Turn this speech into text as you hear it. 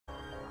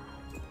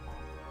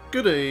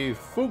Good day,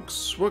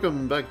 folks.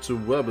 Welcome back to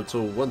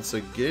Worbital once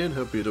again.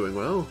 Hope you're doing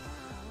well.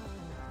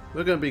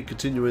 We're going to be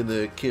continuing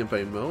the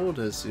campaign mode,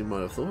 as you might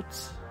have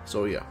thought.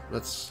 So yeah,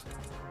 let's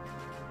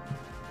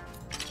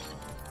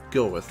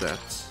go with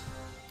that.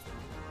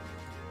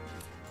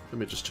 Let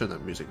me just turn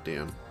that music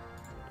down.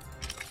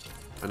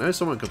 I know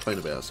someone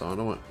complained about it, so I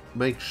don't want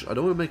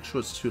to make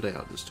sure it's too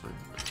loud this time.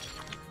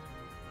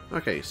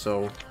 Okay,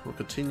 so we'll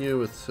continue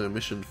with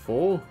mission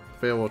 4,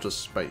 Farewell to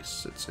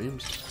Space, it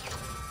seems.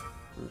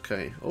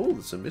 Okay. Oh,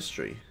 there's a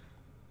mystery.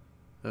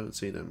 I haven't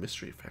seen a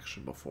mystery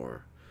faction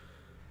before.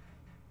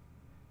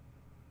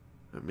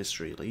 A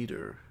mystery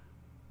leader.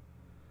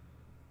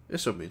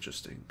 This will be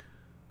interesting.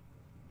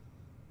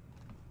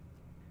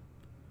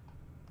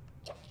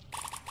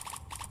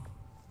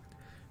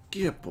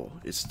 Gearpo,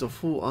 it's the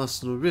full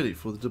arsenal ready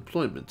for the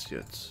deployment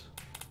yet.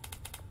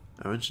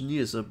 Our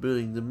engineers are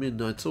burning the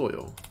midnight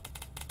oil.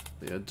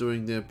 They are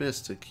doing their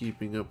best at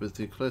keeping up with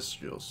the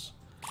Celestials.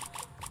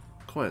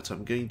 Quiet,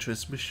 I'm getting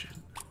transmission.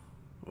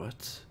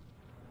 What?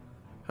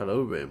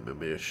 Hello, Rem,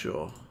 Amir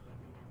Shaw.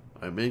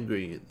 I'm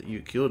angry that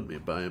you killed me,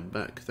 but I am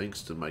back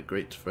thanks to my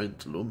great friend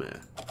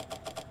Lumer.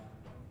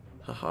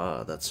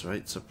 Haha, that's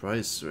right,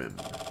 surprise, Rem.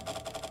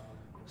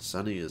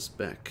 Sunny is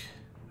back.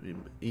 We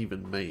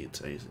even made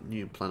a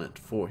new planet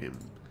for him.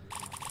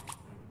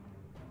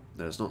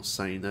 That is not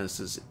sane, this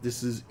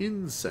is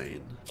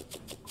insane.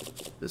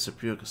 The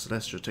superior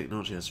celestial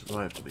technology has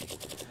arrived to me.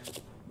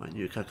 My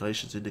new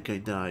calculations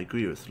indicate that I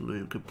agree with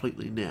Loom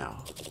completely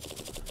now.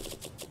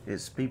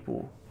 It's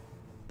people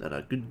that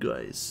are good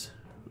guys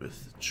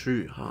with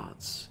true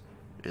hearts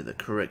and the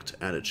correct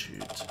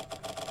attitude.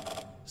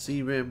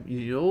 See, Rem,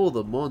 you're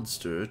the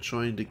monster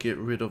trying to get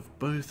rid of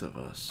both of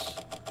us.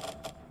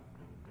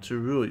 To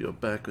rule your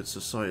backward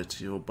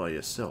society all by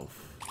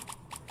yourself.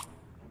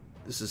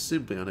 This is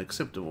simply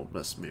unacceptable,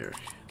 Blasmir.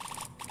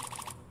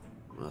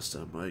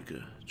 Master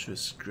Micah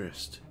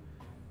transgressed.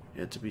 He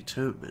had to be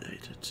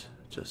terminated,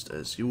 just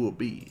as you will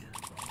be.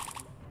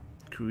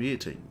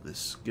 Creating this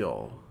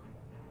skull.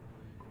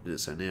 It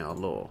is now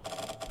law.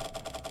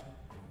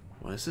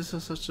 Why is this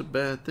such a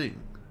bad thing?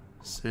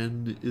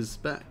 Sand is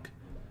back.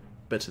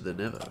 Better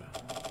than ever.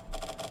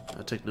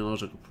 Our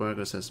technological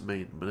progress has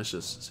made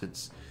malicious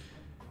since...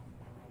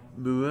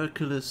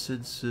 miraculous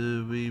since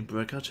we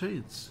broke our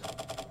chains.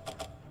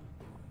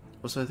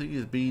 Also, I think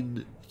you've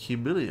been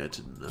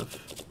humiliated enough.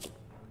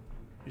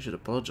 You should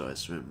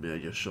apologize to him now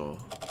you're sure.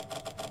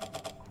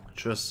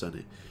 Trust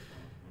Sonny.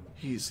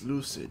 He's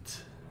lucid.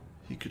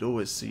 He could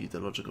always see the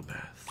logical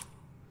path.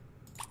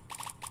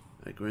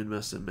 A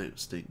Grandmaster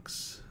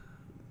makes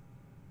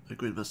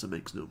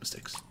no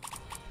mistakes.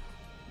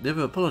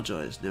 Never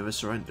apologize, never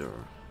surrender.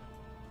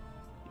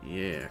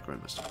 Yeah,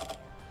 Grandmaster.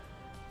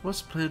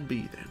 What's plan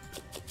B then?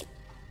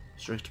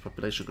 Strict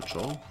population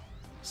control?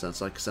 Sounds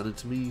like Sunny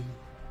to me.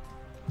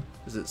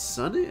 Is it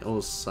Sunny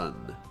or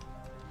Sun?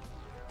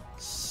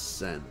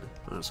 Zen.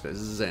 Let's go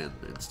Zen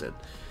instead.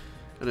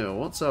 Anyway,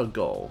 what's our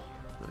goal?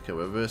 Okay,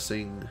 we're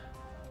versing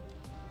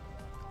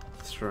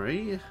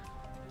 3.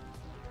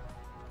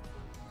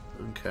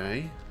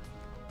 Okay.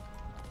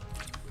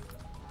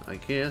 I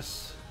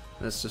guess.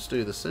 Let's just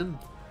do this in.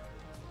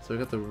 So we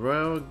got the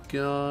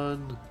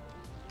railgun.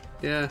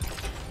 Yeah.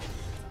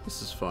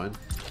 This is fine.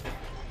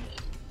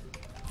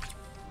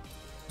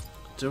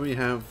 Do we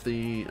have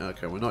the...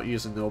 Okay, we're not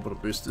using the orbital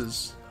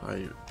boosters.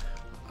 I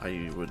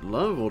would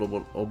love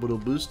orbital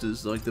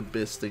boosters, like the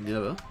best thing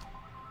ever.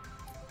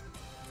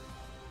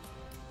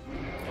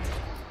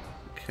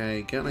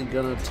 Okay, Gatling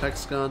gunner,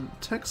 tax gun.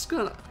 Tax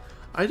gun...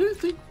 I don't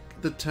think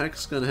the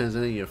tax gun has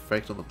any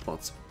effect on the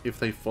plots if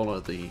they follow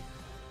the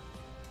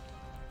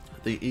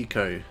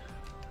eco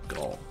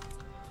goal.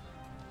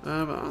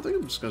 I think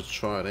I'm just going to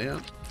try it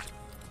out.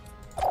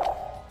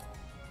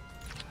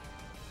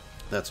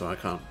 That's why I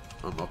can't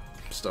unlock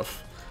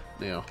stuff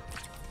now.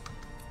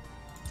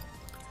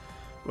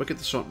 We'll get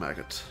the shot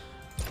magnet.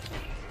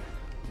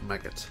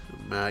 Magnet.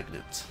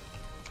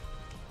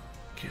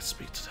 Can't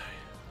speak today.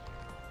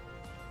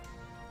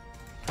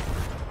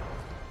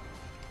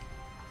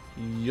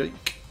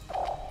 Yike.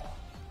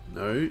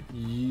 No,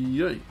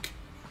 yike.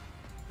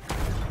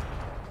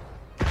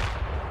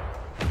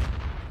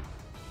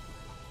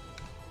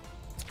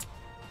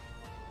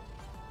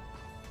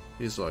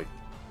 He's like,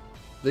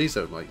 these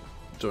are like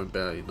doing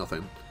barely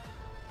nothing.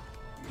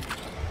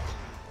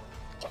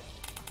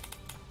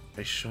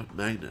 A shot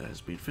magnet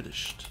has been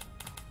finished.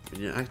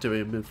 When you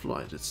activate it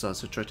mid-flight, it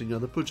starts attracting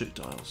other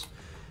projectiles,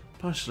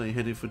 partially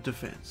heading for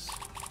defense.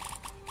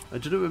 I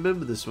do not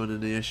remember this one in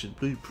the ancient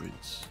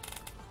blueprints.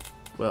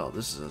 Well,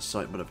 this is a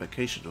slight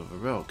modification of a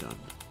railgun.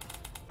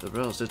 The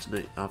rails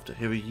detonate after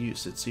heavy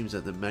use. It seems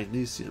that the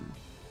magnesium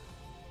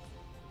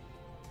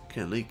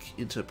can leak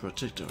into the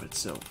projectile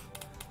itself.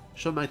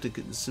 Shot magnet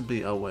is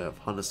simply our way of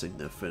harnessing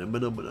the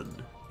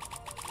phenomenon.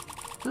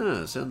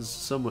 Sounds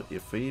somewhat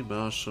iffy, but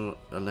I shall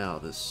allow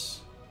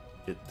this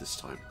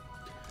time.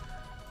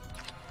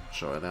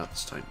 Shall allow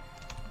this time.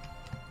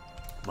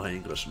 My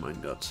English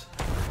mind gut.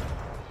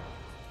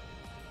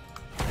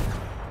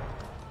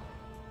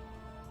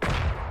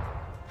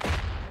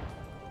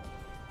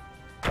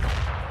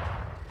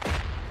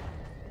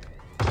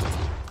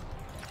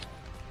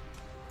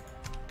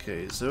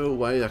 Okay, is there a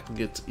way I can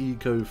get to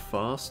eco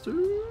faster?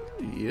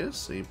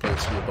 Yes, any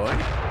plants nearby?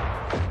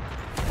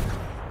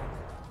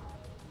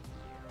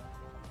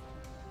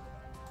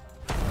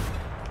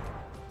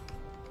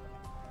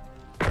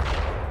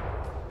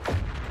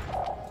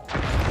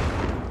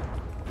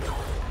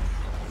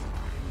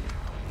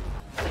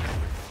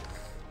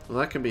 Well,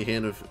 that can be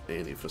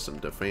handy for some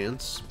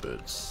defense,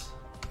 but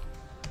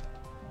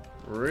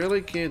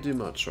really can't do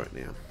much right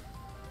now.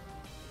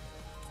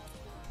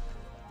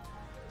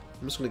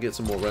 I'm just going to get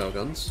some more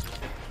railguns.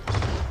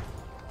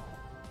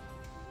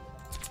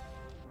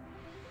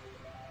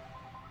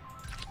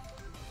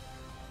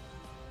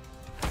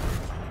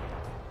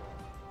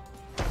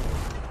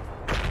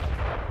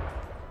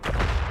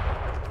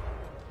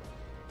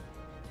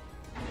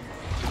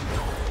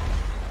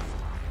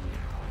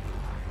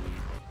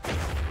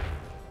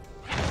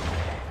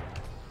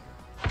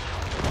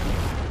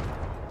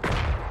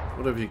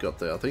 What have you got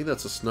there? I think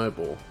that's a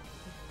snowball.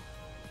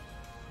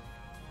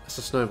 It's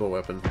a snowball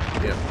weapon.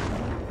 Yeah.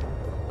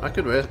 I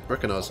could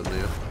recognize him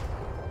now.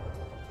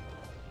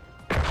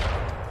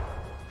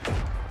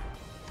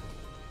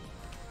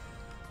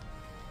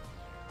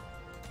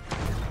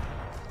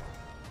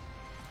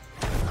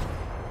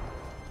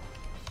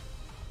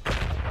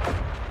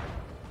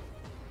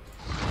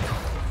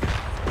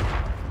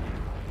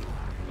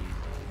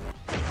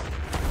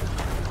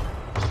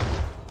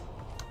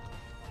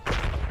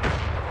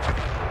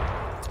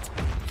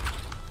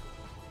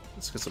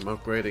 Let's get some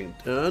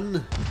upgrading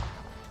done.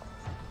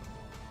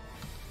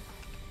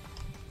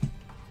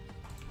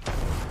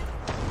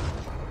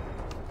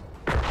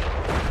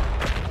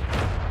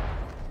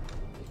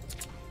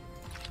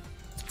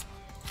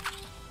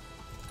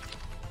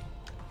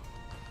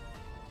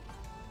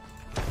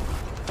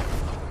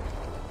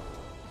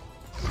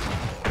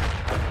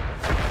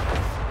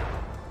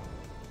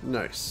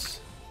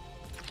 Nice.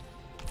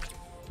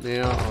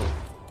 Now,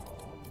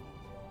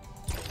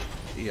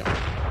 yeah.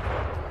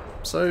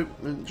 So,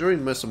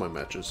 during most of my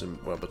matches in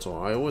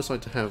Worbital, I always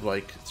like to have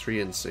like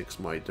 3 and 6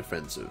 my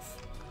defensive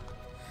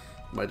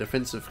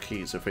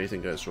keys if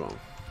anything goes wrong.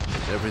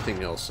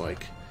 Everything else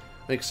like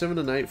 7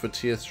 and 8 for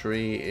tier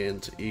 3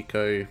 and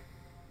eco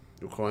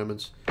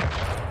requirements.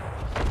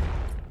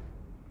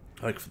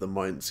 Like for the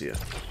mines here.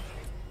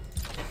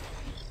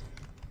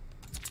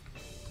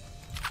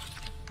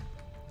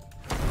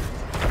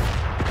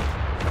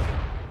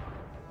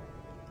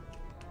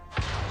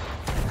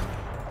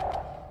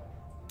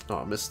 Oh,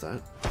 I missed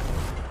that.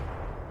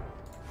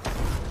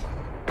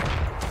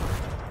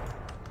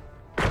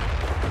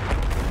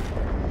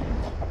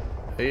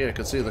 Hey, I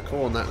can see the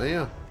core on that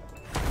now.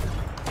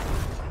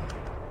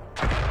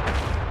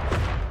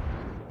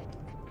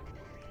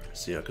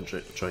 See, I can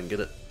try and get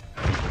it.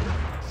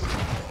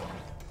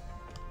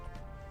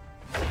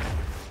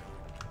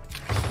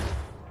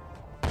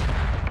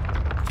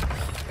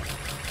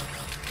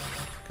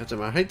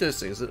 Goddamn, I hate those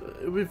things.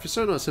 It would be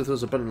so nice if there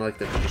was a button like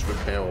that to just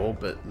repair all,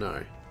 but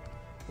no.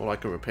 Or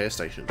like a repair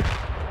station.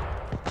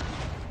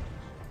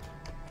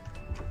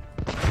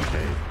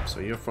 Okay, so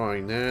you're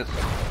firing that.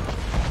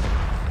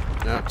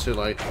 No, too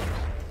late.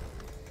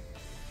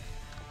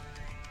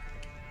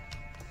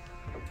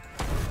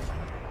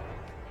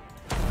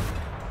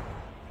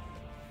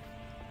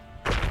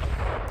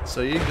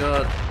 So you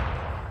got...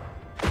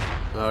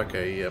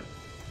 Okay, yep.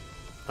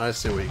 I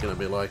see what you're gonna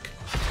be like.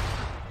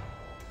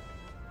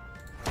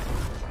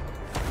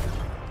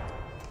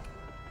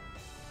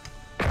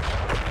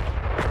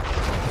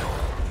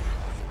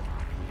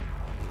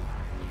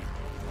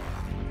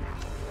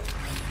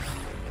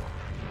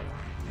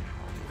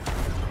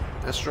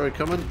 Asteroid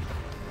coming.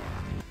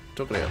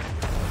 Took it out.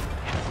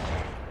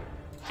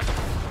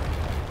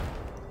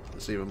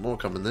 There's even more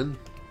coming then.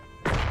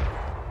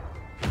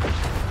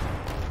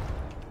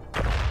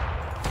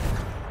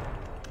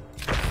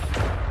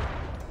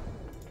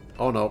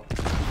 Oh no.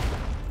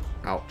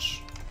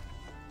 Ouch.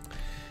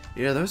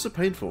 Yeah, those are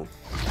painful.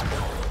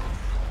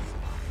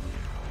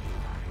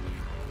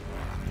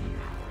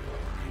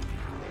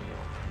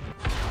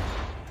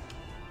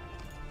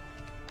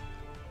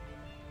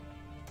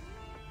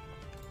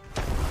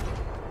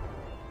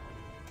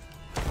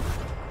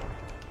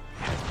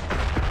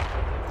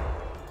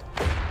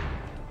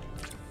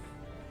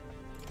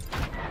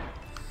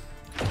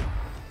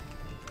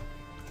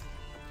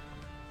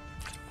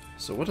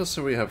 So what else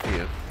do we have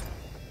here?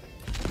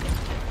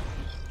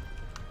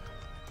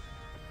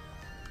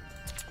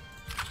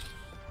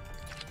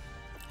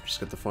 Just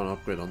get the final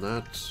upgrade on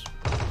that.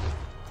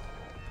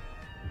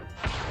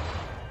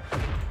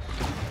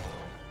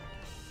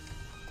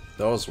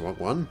 That was the wrong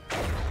one.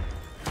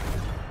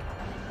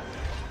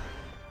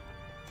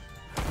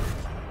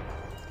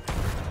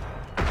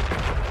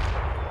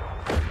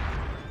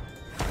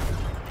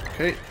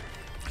 Okay.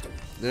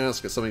 Now let's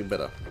get something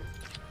better.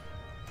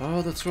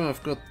 Oh, that's right,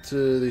 I've got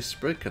these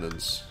spread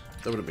cannons.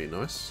 That would have been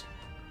nice.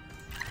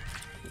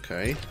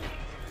 Okay.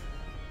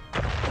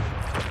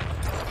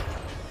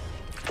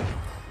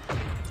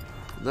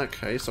 In that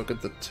case, I'll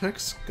get the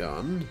tax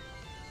gun.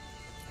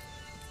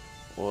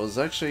 Well, it's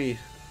actually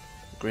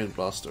Grand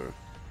Blaster.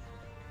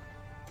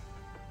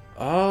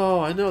 Oh,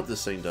 I know what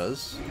this thing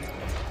does.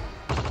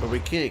 But we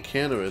can't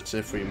counter it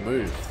if we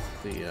move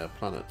the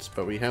planets.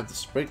 But we have the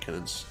spray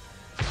cannons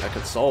that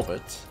can solve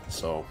it.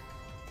 So,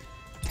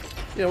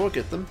 yeah, we'll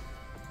get them.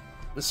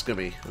 This is gonna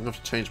be... I'm gonna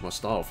have to change my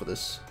style for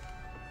this.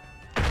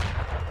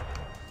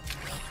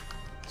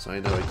 So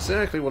I know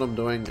exactly what I'm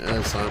doing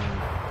as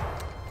I'm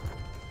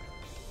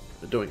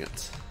doing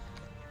it.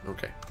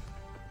 Okay.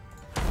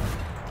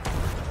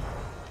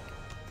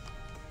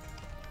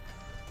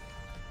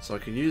 So I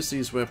can use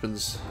these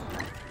weapons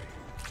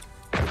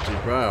to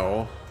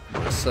derail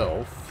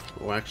myself.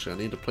 Or actually, I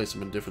need to place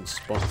them in different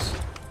spots.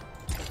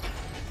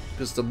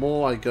 Because the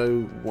more I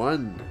go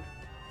one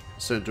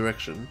certain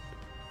direction,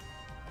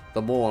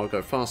 the more I'll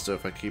go faster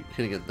if I keep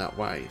hitting it that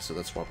way. So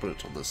that's why I put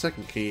it on the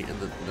second key and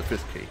then the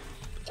fifth key.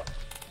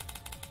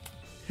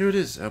 Here it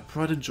is, our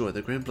pride and joy,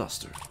 the Grand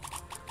Blaster.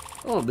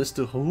 Oh,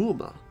 Mr.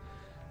 Houma.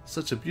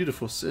 Such a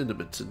beautiful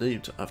sentiment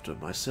named after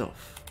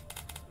myself.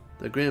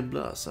 The Grand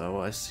Blast, oh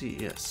I see,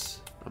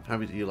 yes. I'm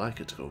happy that you like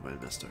it,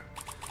 Grandmaster.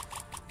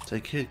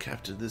 Take care,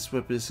 Captain, this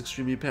weapon is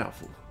extremely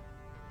powerful.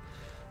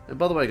 And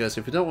by the way guys,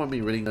 if you don't want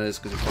me reading those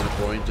because you find it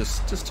boring,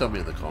 just tell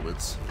me in the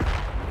comments.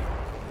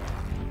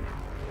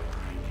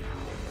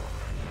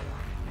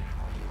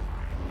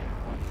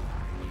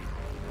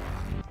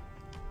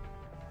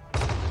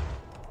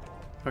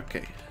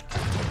 Okay.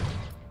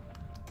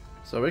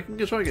 So we can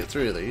try to get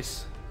 3 of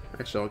these.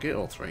 Actually, I'll get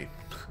all 3.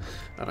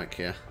 I don't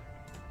care.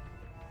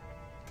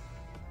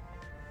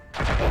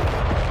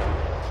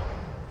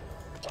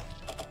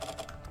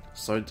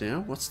 Slow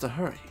down? What's the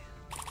hurry?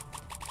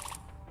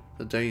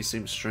 The day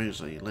seems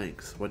strangely in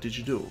length. What did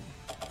you do?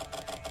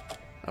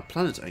 A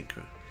planet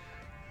anchor.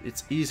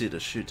 It's easy to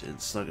shoot in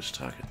sluggish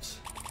targets.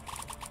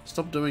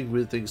 Stop doing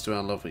weird things to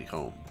our lovely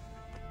home.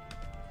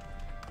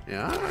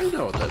 Yeah, I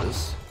know what that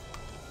is.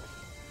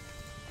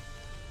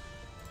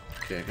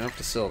 Okay, I'm gonna have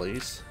to sell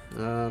these.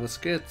 Let's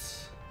get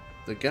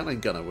the Gatling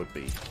Gunner would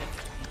be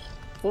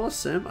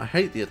awesome. I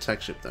hate the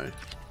attack ship though.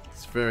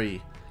 It's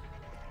very...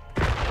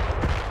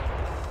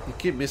 You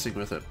keep messing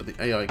with it, but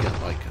the AI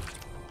get like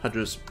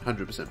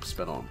 100%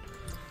 spot on.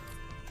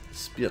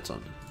 Spot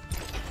on.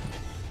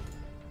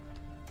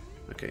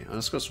 Okay, I'm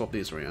just gonna swap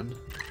these around.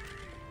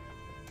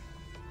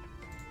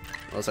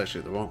 Well, that's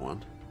actually the wrong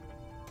one.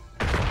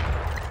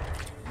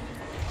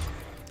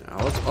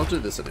 I'll do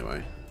this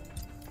anyway.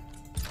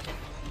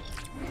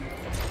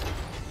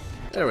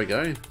 There we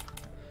go.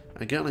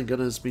 A Gatling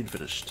Gunner has been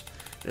finished.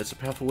 It's a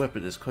powerful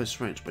weapon at close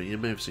range, but you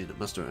may have seen it,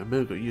 Master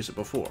Amogo use it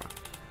before.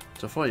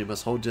 To fire, you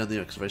must hold down the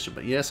excavation,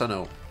 but yes, I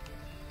know.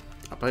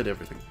 I played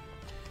everything.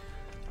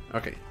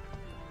 Okay.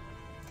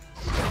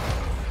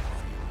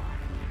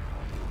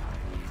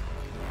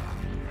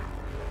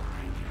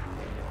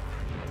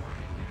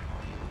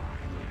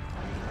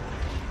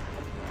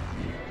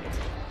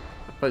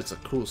 I played a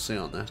cool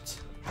sound that.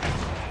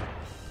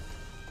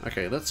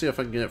 Okay, let's see if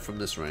I can get it from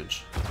this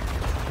range.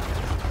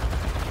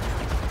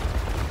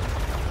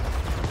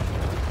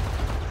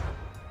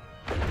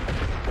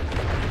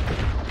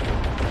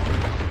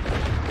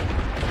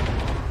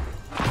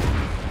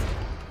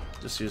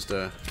 Just used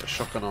a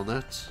shotgun on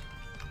that.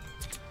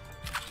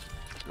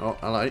 Oh,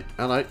 hello,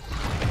 hello.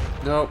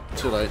 No,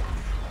 too late.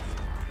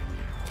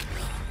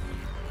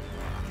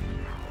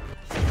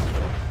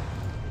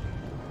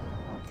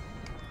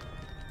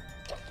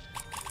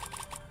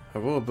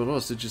 Aurora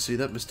Boros, did you see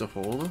that, Mr.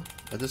 Horler?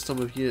 At this time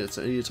of year, it's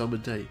any time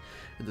of day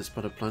in this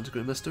part of planet,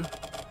 Grandmaster.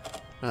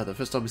 Ah, the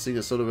first time you've seen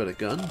a solar red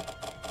gun.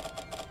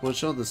 One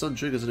shot, the sun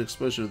triggers an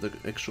explosion of the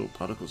actual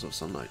particles of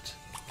sunlight.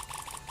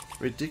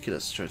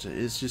 Ridiculous, Traitor.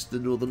 It's just the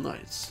northern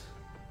lights.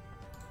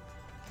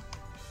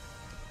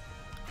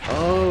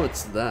 Oh,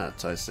 it's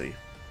that. I see.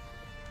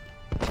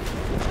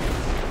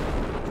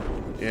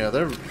 Yeah,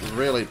 they're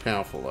really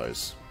powerful,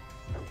 those.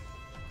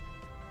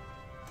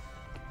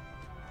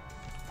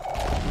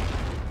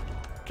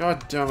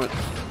 God damn it.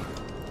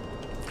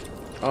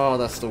 Oh,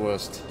 that's the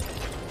worst.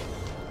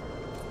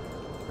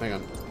 Hang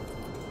on.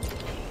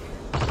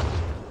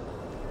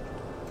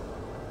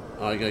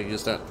 Oh, you gotta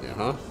use that. Yeah,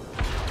 huh?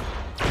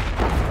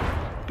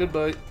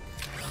 Goodbye.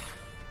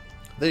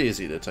 They're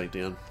easy to take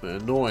down. They're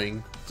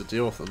annoying to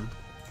deal with them.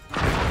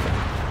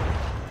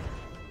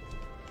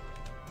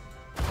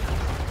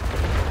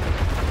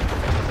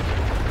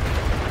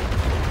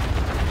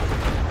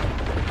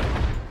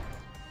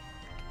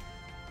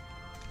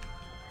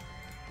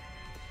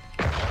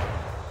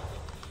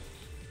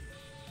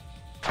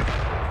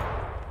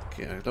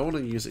 Okay, I don't want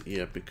to use it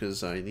yet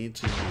because I need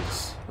to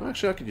use... Oh,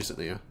 actually, I could use it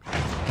there.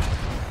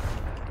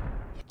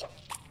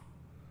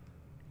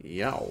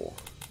 Yow.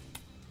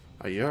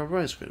 Are you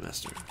alright,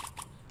 Grandmaster?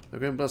 The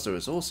Grand Blaster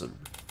is awesome.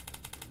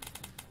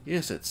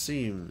 Yes, it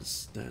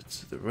seems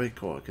that the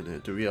Raycore can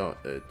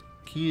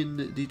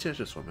detach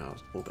us from our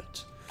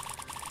orbit.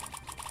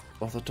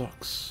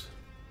 Orthodox.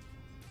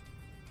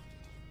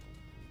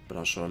 But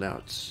I shall allow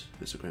it.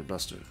 It's a Grand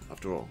Blaster,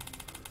 after all.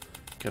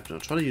 Captain, I'll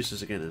try to use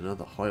this again in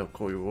another higher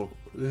core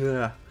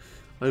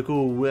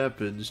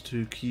weapons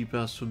to keep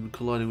us from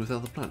colliding with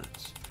other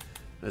planets.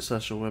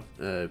 Such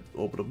a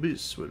orbital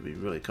boost would be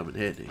really come in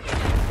handy.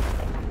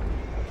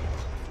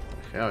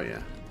 Hell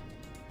yeah.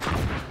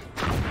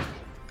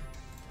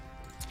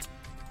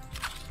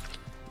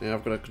 Now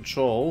I've got to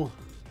control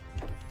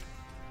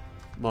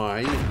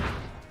my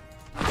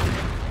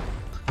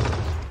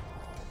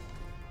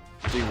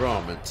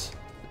derailment.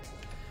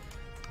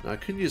 Now I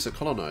could use a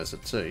colonizer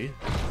too.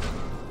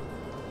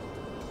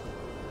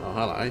 Oh,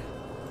 hello.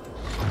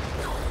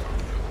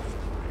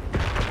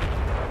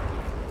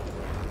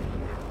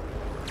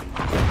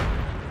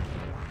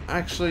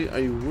 Actually,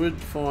 I would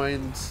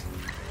find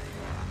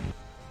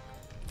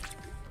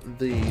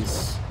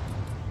these...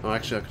 Oh,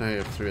 actually, I can only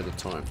have 3 at a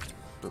time.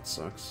 That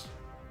sucks.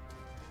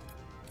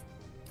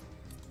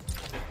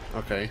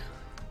 Okay.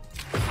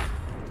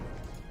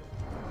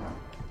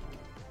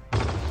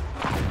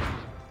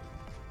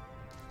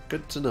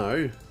 Good to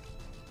know.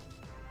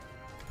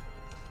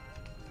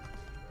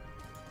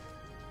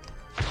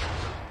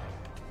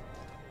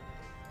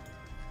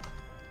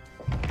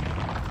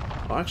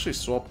 I'll actually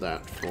swap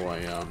that for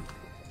a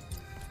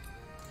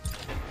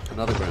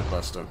another Grand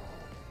Buster.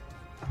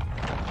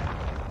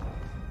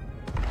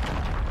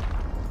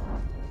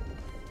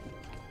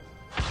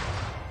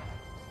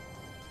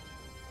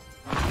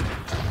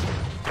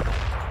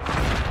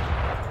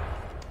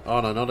 Oh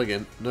no, not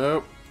again.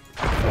 Nope.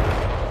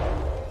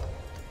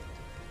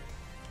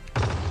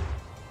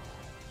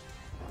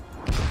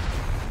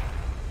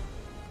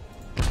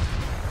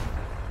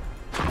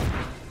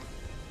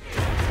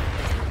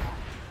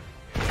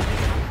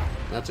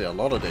 That's a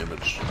lot of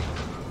damage.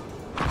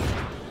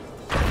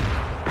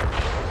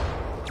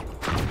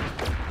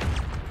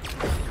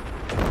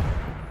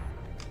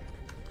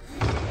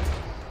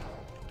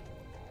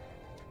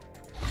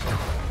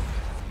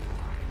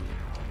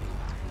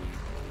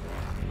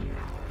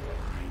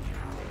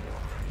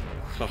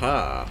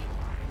 Haha.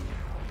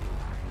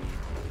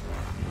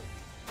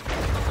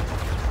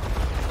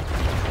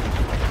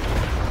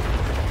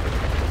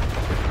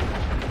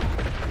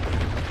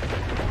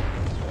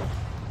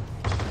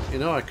 You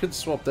know, I could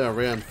swap that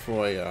around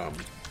for a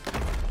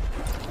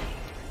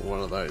one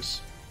of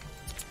those.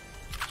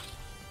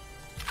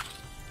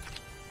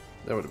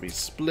 That would be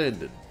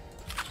splendid.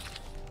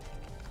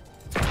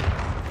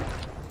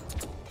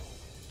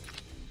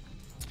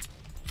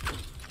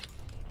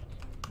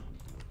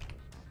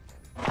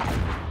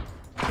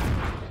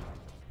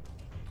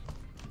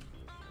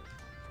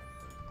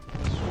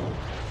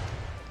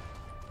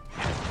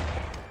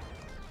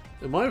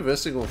 Am I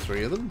versing all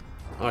 3 of them?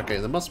 Okay,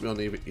 they must be on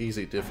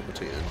easy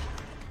difficulty then.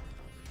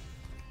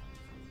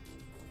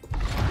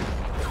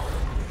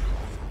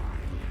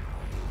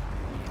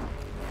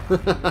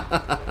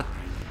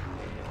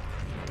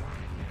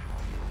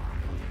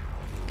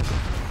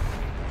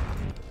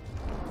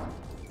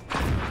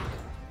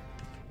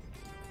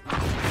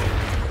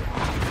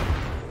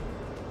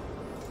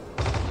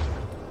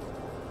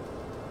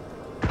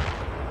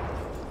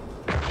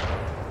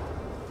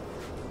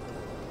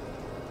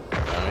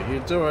 You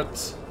do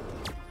it.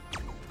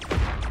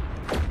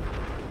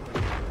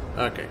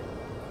 Okay.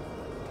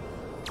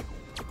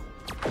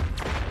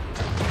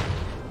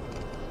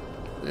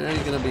 Now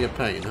you're gonna be a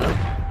pain, huh?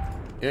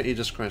 Yeah, you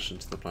just crashed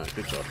into the planet.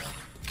 Good job.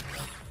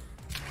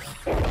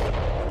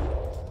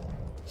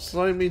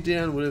 Slow me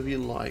down whatever you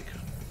like.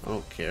 I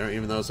don't care,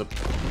 even though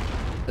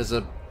there's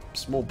a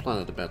small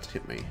planet about to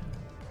hit me.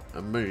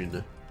 A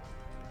moon.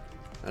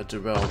 A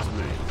derailed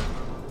moon.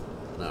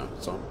 No,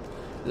 it's on.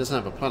 It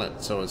doesn't have a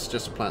planet, so it's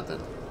just a planet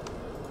then.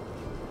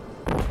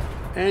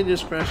 And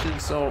just crashed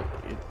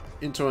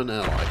into an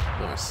ally.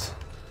 Nice.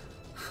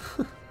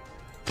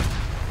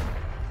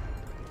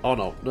 Oh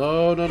no.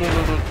 No, no, no,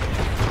 no, no.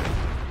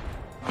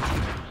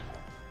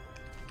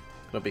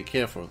 Gotta be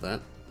careful of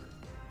that.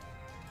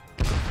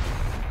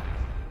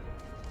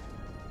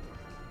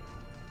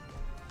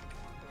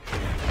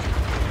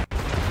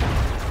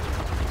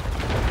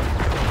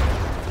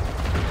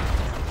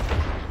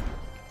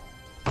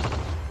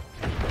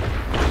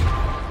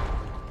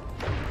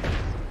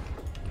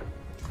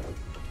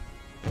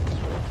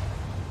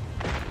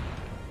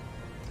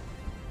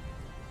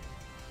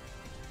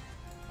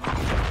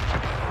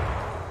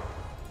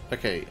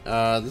 Okay,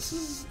 this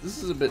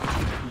is a bit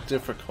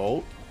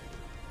difficult.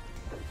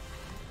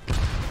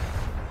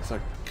 So I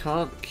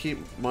can't keep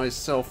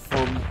myself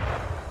from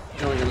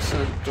going in a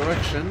certain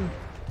direction.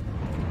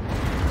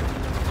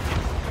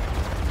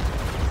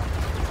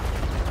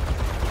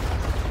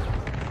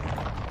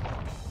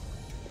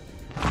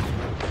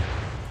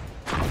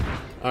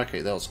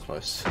 Okay, that was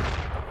close.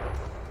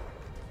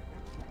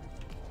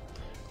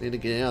 Need to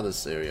get out of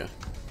this area.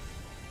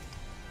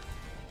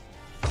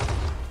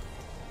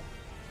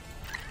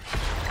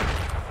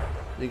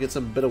 You get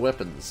some better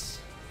weapons.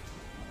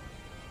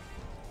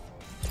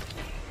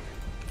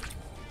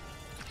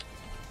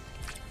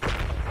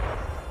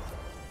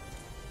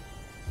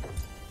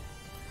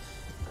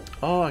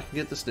 Oh, I can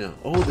get this now.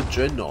 Oh, the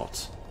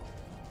Dreadnought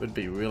would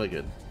be really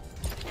good.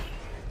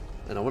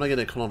 And I want to get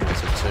a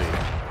colonizer too.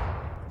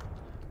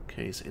 In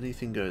case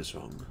anything goes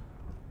wrong.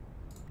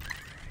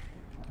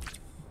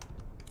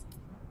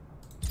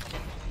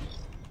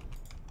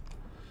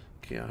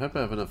 Okay, I hope I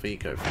have enough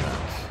eco for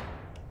that.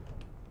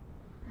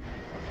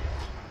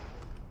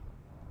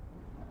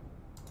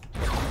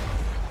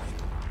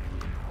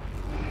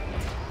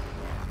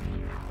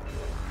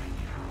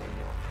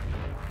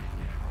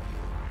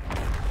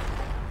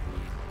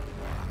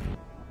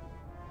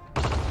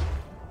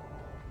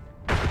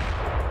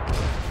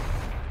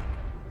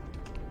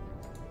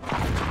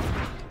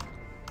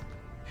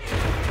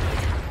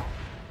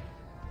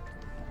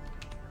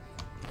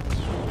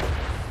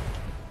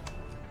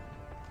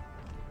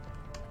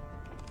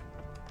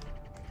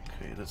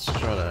 Let's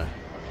try to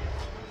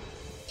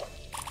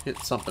hit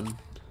something.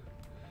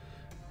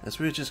 As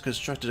we just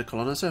constructed a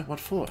colonizer? What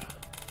for?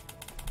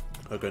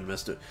 Oh, good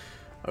master.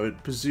 I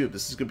would presume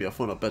this is going to be a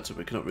final battle.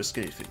 We cannot risk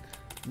anything.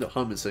 No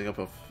harm in setting up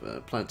a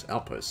plant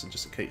outpost in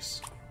just in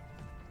case.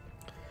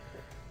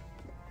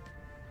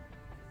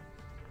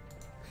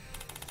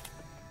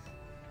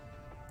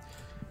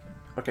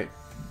 Okay.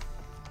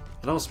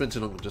 I don't want to spend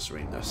too long just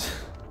reading this.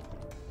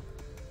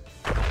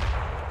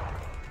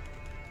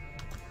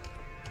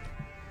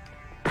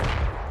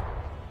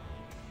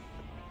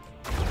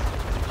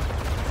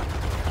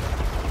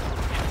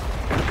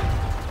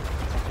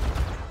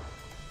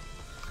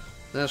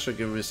 That should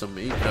give me some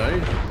eco.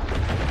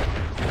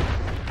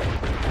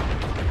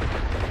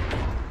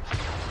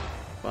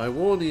 But I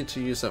will need to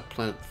use that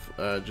plant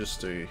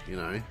just to, you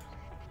know,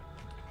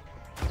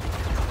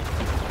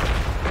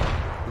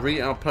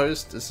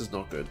 re-outpost. This is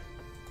not good.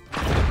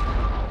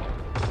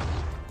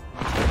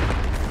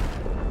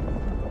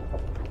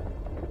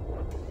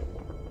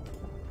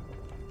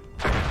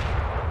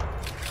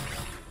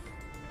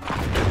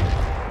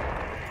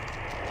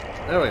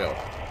 There we go.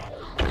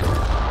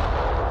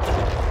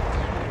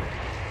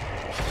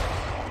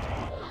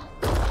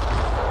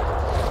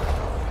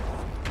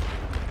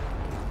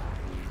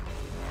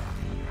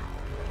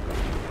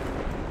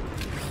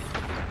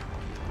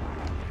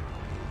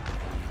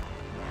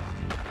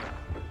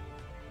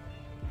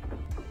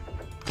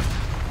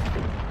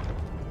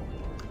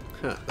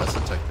 Huh, that's a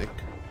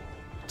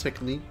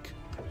technique.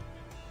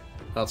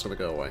 That's gonna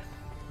go away.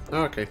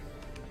 Okay.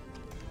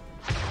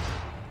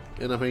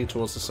 And I'm heading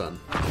towards the sun.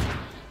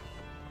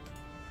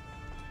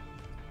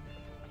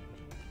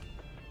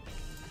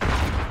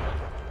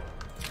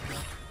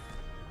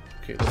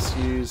 Okay, let's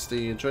use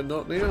the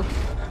dreadnought now.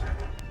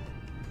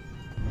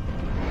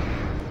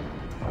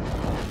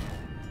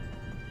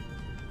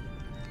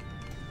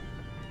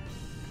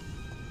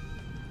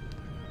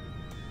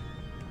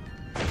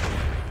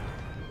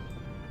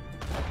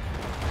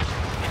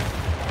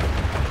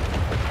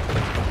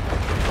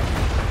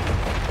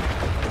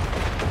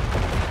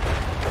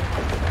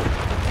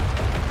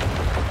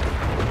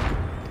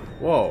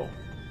 Whoa.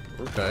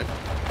 Okay.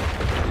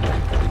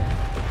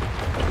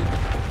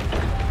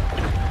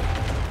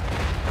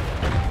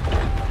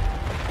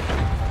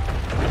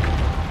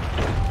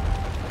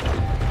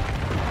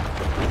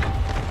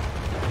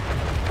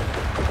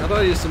 How do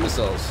I use the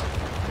missiles?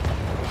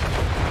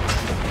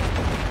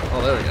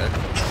 Oh, there we go.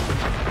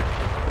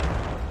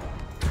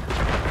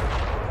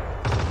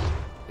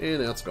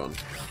 And now it's gone.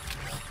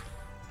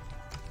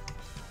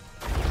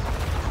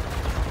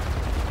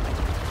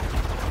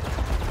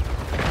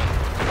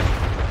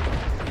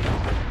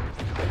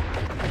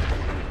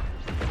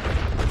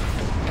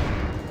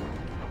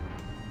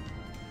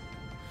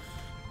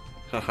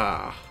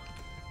 Haha.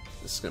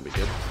 This is gonna be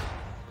good.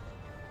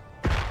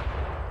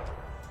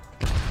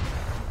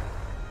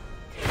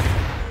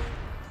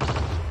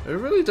 They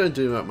really don't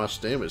do that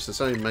much damage.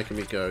 It's only making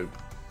me go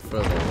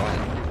further away.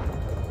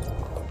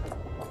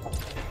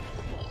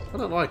 I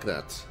don't like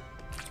that.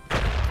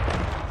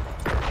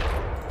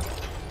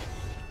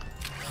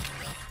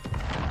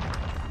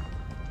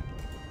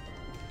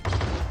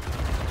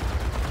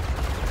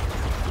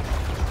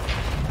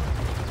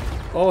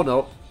 Oh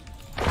no.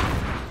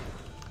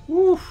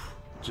 Woof.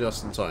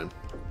 Just in time.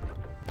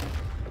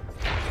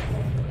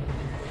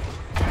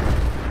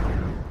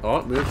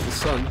 Oh, move to the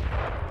sun.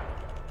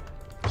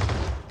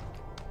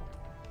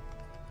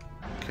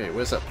 Okay,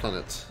 where's that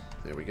planet?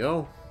 There we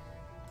go.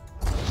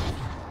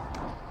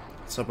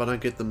 Let's hope I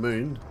don't get the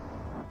moon.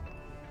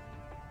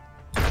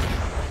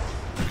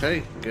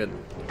 Okay, good.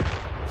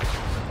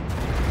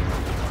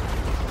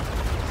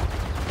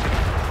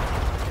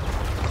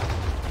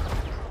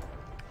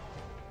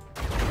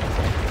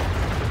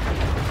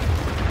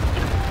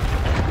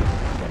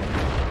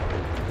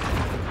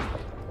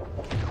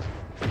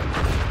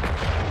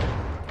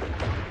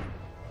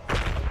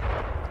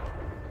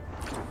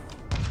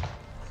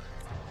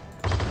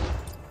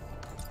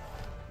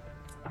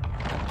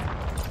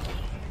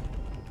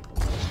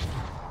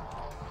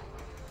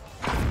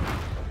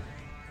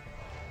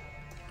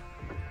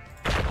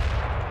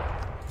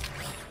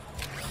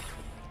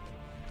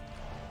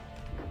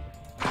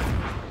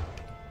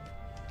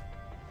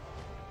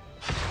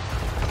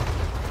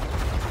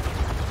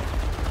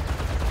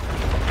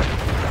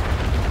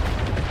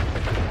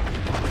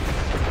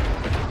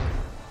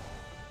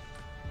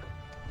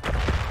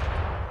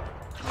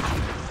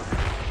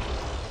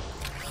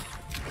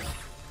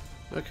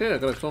 Okay, I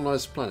got to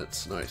colonize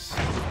planets. Nice.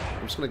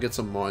 I'm just going to get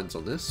some mines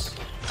on this.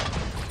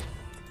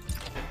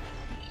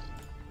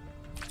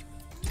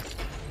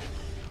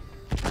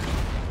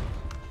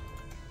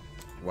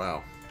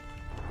 Wow.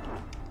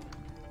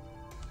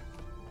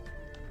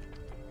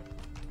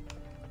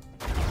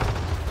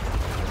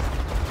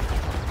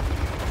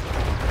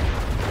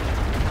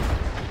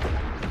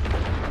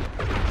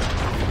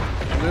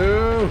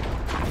 No!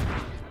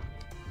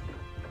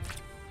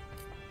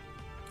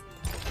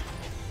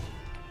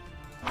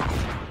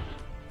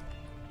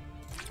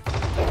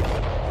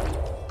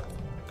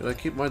 Gotta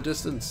keep my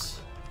distance.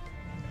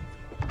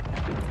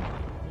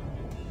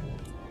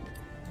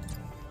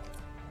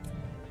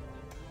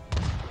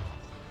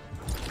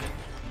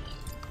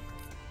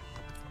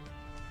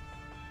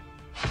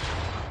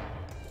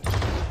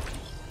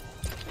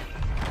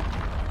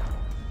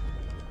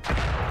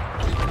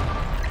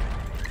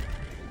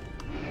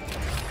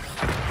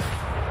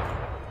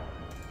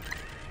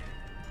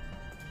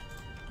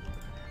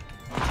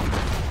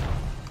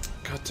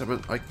 God damn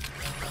it!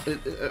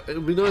 It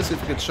would be nice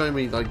if you could show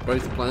me like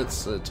both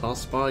planets'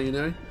 taskbar, you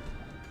know.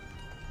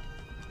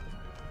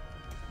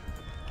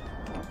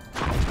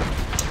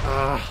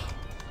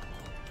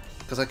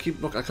 Because I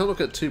can't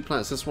look at two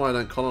planets. That's why I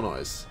don't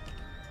colonize.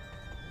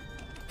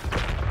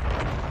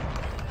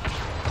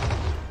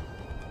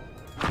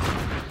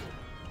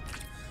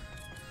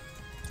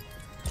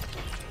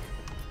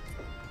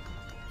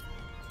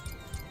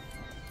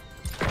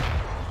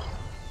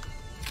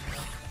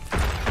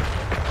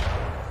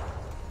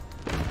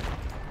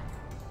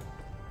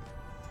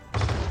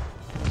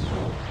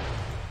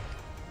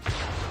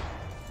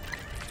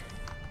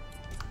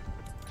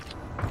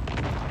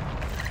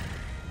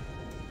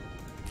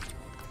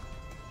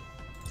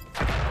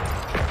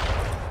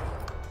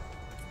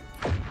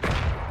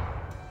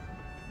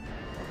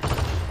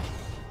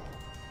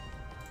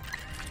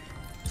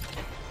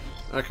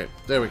 Okay,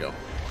 there we go.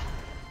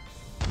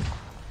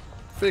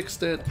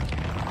 Fixed it.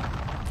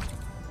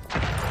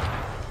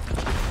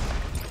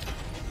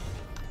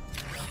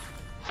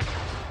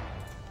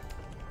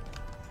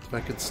 If I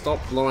could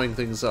stop blowing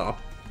things up,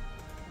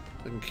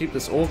 I can keep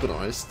this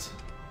organized.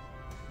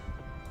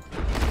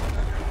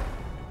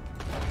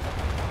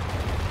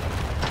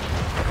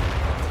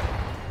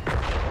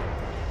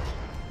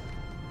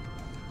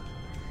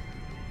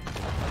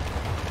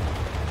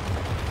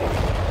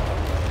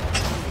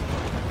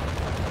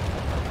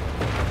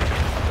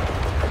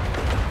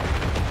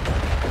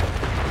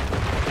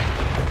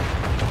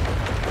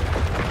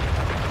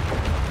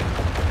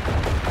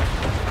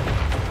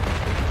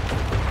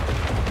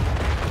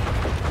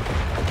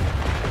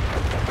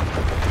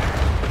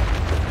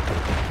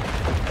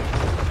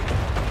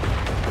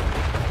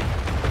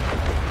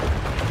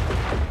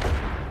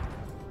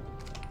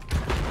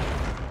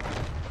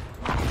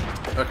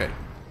 Okay.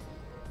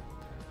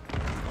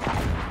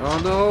 Oh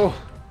no!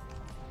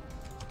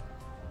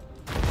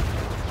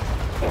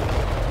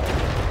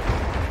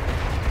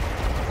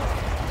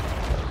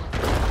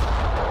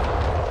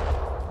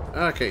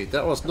 Okay,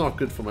 that was not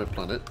good for my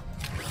planet.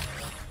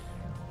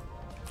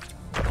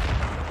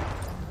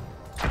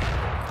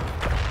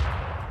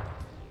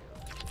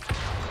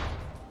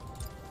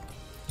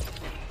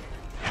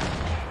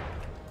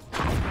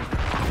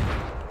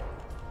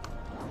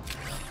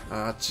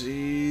 Ah,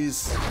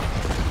 jeez.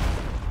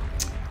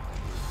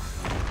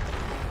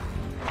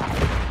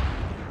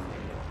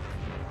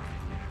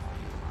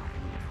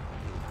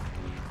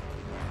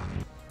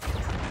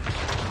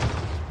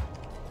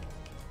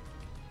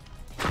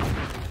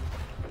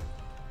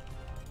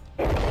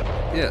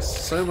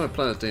 Yes, slow my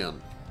planet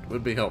down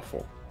would be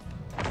helpful.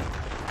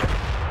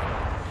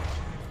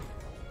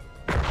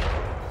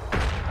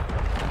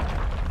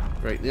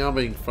 Great, now I'm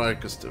being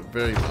focused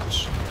very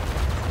much.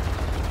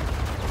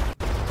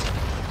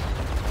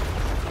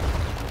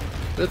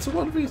 That's a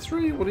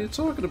 1v3, what are you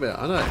talking about?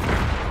 I know.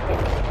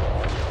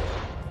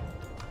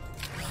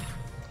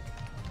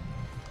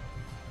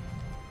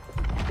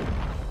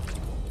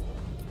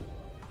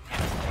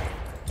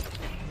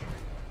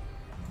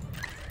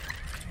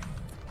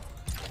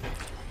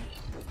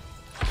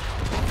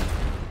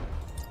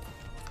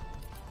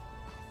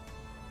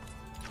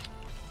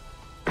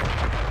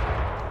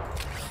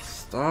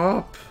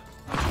 Stop!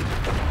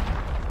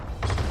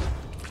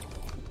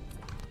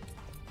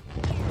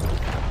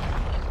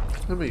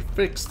 Let me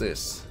fix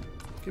this.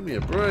 Give me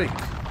a break.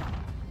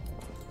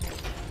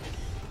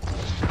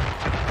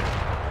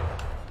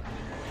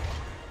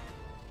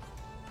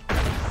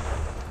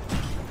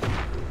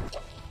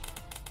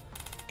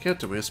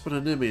 Captain, we have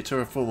spotted an enemy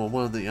terraform on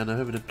one of the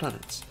uninhabited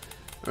planets.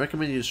 I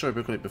recommend you destroy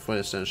quickly before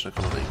you establish a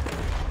colony.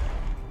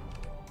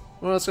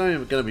 Well, it's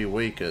going to be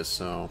weaker,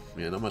 so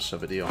yeah, not much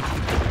of a deal.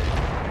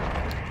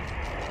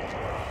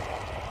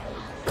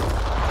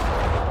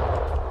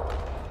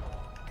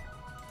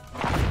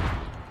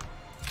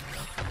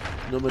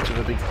 Not much of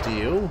a big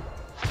deal.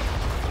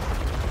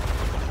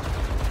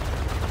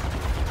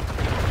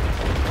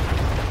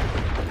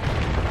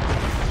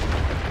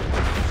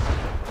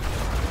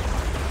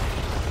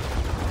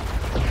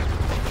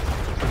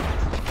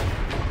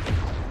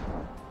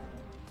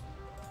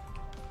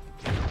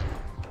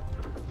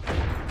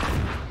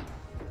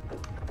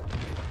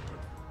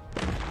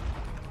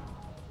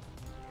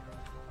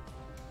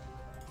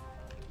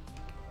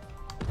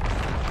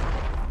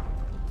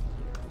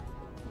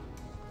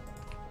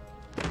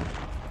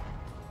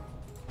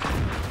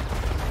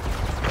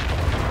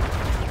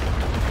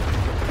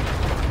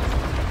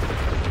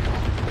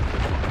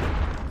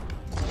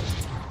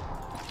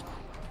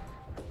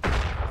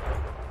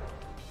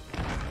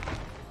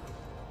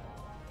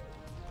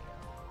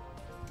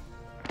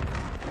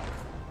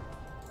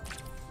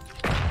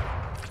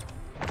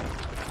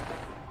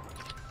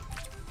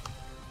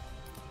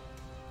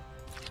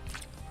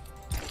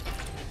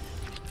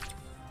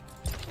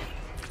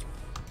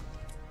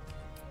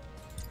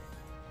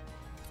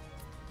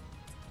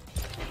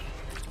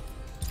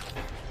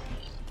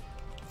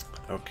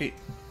 Okay.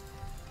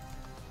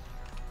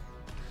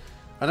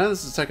 I know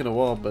this is taking a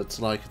while, but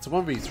like it's a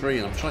 1v3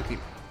 and I'm trying to keep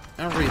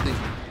everything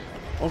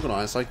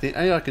organized. Like the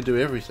AI can do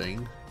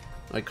everything,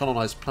 like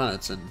colonize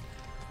planets and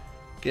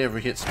get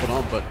every hit spot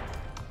on, but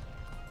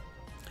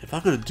if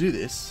I'm going to do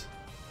this,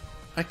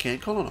 I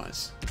can't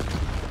colonize.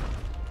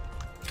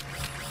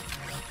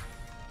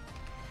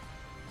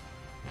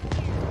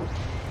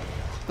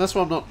 That's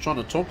why I'm not trying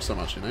to talk so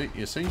much,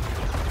 you see?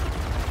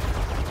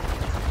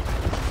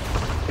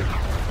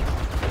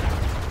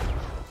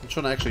 I'm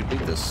trying to actually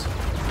beat this.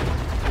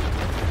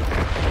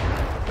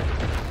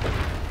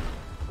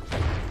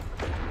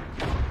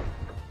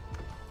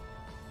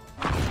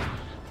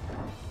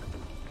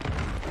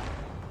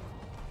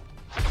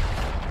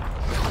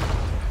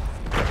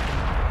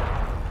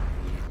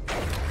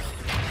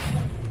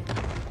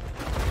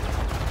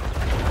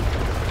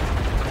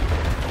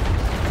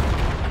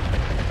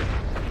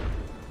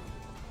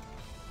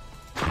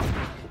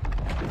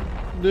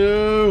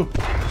 No!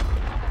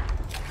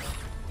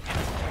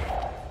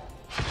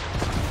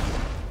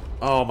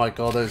 Oh my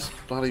god, those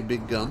bloody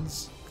big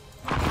guns.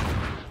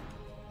 I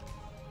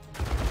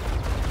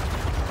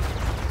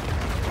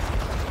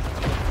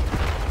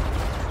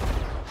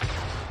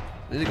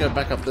need to go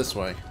back up this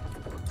way.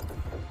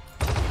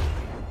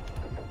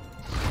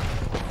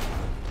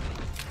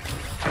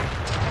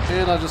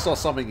 And I just saw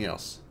something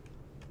else.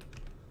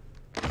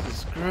 This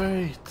is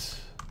great.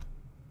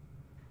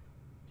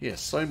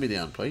 Yes, slow me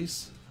down,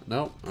 please.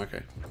 No?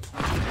 Okay.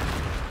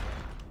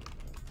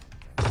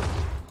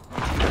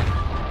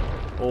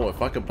 Oh,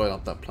 if I could blow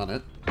up that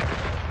planet.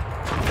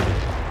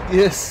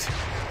 Yes!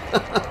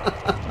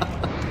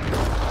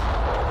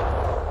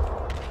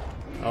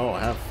 Oh,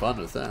 have fun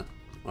with that.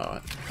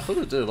 Alright. I thought it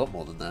would do a lot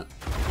more than that.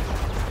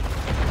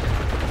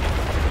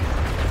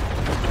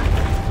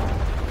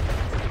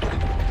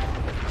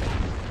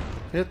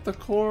 Hit the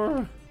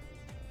core!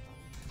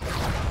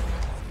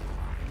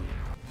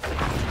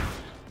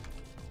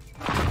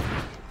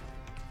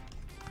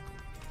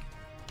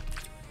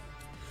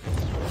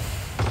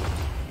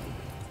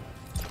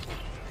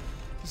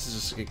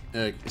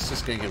 It's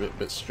just getting a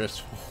bit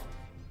stressful.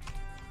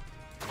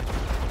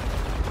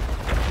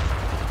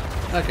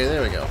 Okay,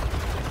 there we go.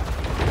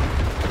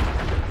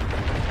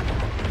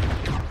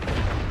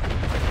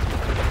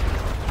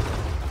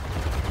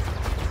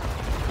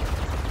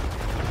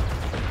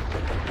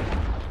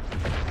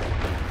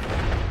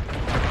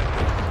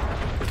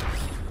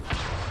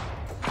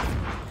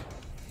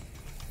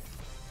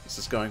 This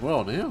is going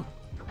well now.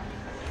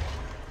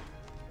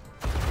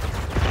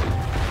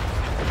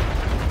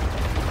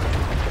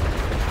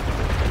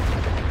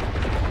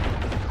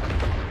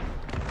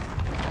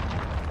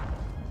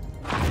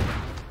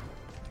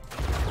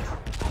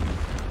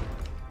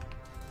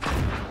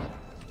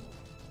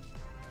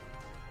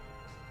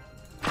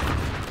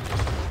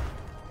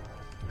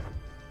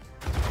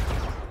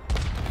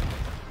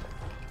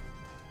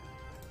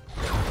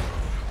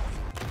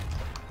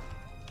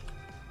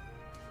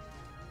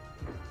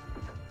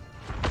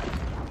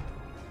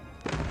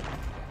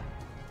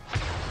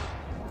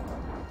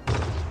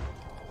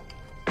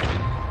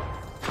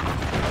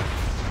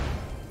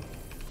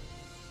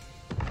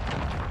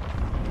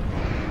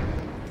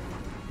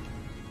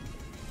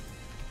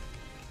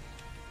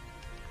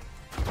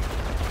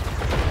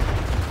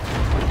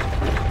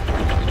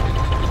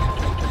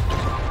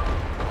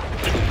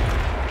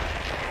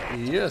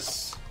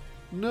 Yes!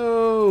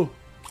 No!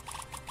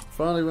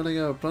 Finally running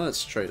out of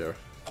planets, trader.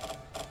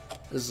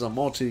 This is a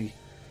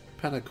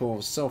multi-panicle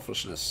of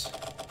selfishness.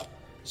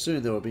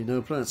 Soon there will be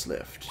no planets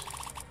left.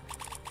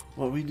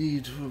 What we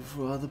need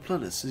for other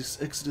planets,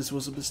 this Exodus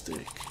was a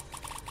mistake.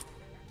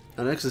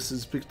 And Exodus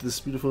has picked this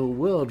beautiful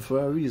world for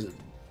our reason.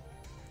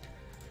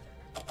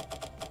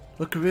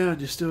 Look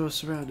around, you're still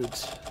surrounded.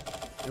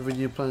 Every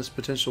new planet's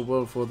potential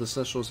world for the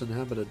Celestials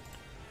inhabited.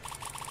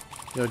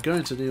 We are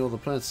going to need all the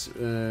planets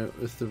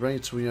with the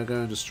rate we are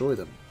going to destroy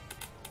them.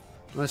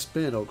 Nice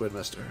spin, old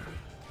Gridmaster.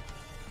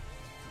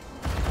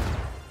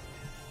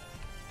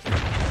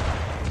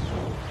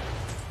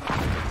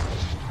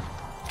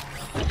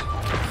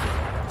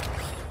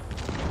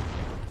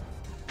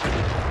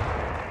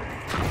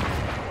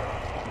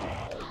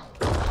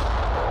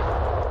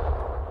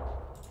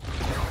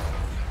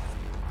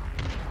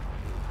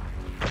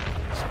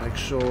 Let's make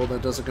sure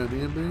that doesn't go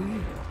near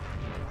me.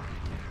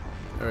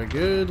 Very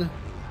good.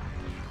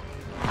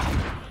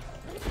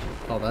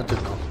 Oh, that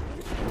did not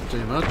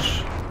do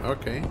much.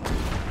 Okay.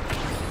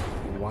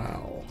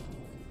 Wow.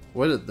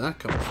 Where did that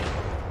come from?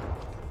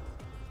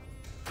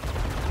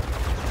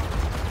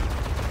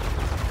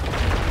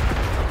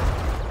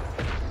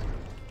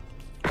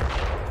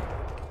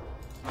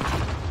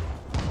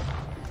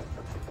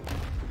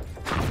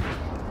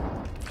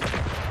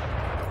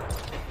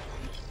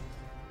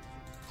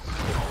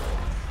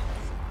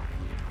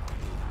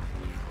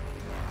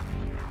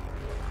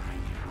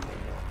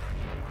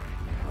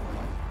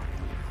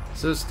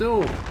 So there's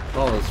still...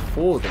 Oh, there's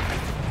 4 of them.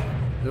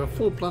 There are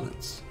 4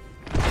 planets.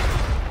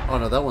 Oh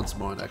no, that one's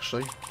mine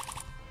actually.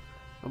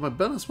 Oh, my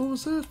balance, what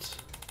was that?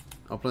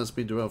 Our planet's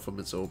been derailed from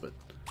its orbit.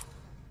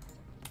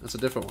 That's a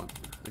different one.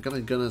 The gun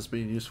and gun has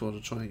been useful to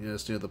try and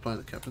steer the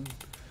planet, Captain.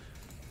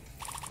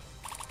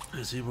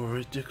 Is he more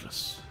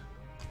ridiculous?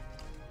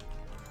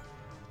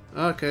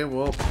 Okay,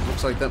 well,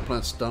 looks like that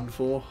planet's done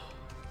for.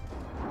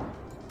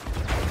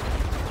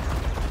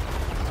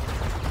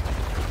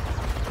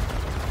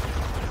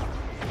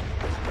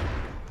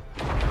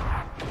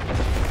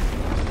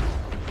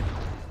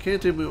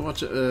 Can't do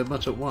much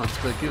at once,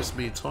 but it gives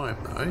me time,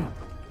 though.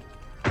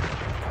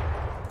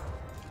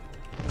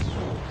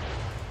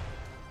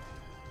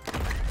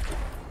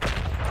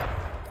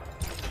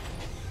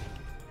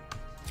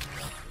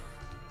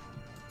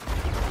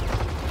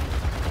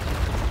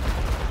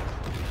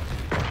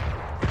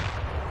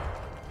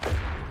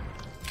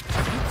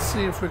 Let's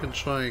see if we can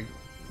try and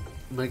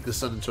make the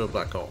sun into a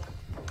black hole.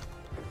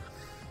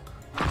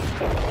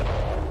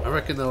 I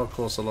reckon that'll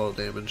cause a lot of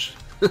damage.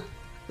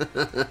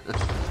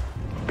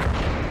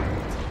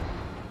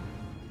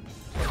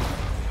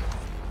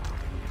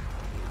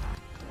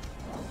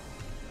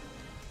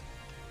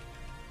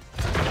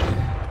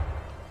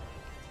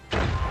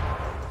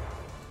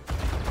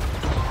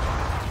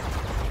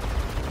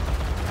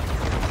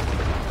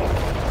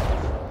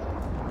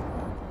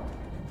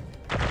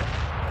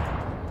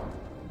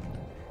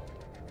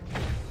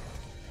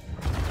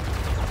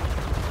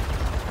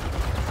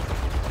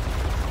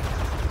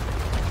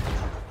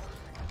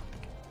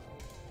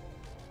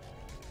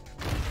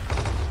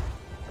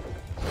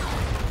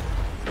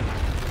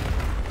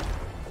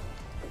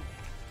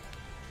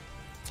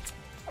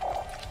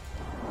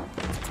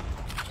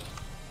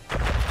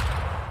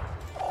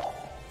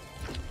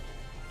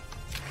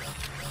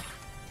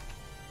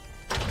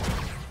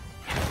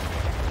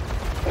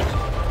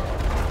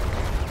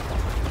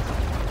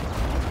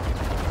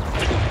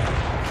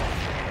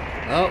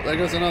 Oh, there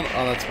goes another.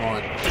 Oh, that's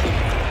mine.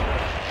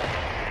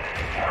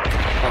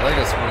 Oh, there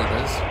goes one of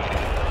those.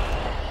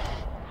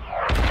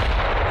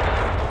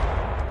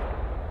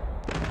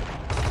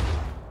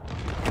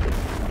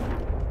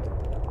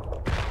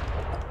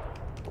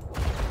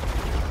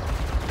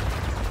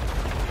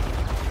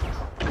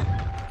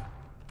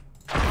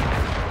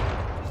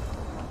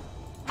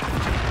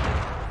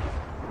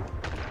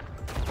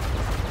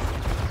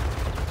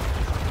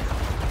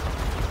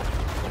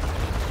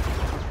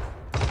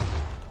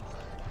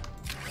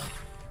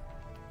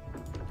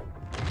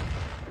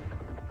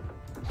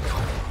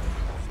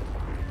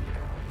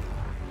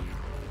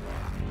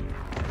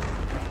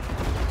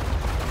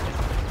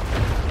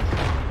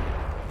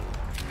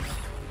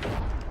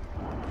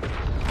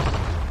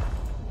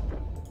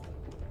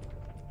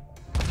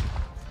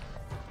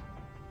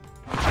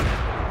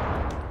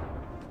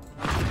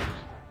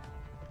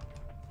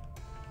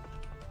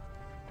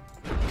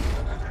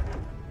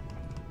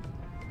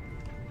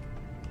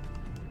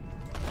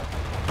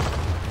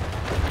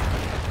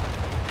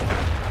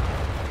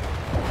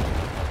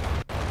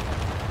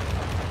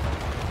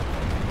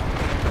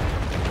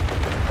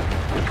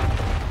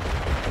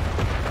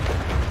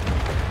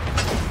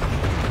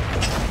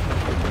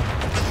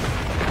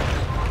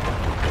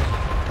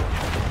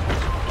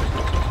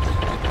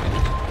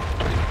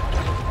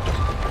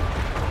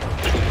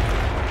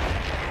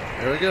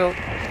 There we go.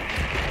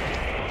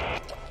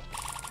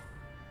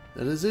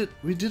 That is it.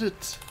 We did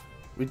it.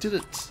 We did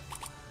it.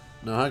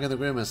 Now how can the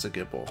Grandmaster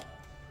get ball?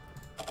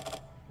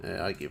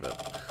 Yeah, I give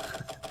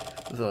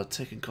up. Without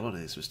taking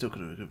colonies, we're still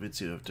going to convince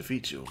you to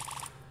defeat you.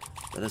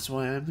 That is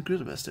why I am the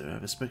Grandmaster. I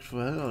have respect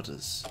for our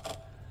orders.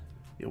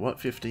 You're what,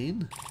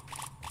 15?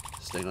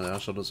 Staying on our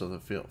shoulders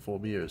for 4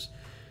 years.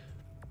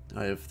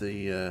 I have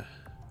the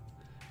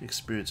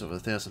experience of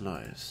 1,000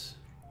 lives.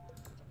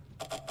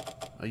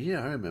 Oh yeah,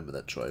 I remember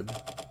that tribe.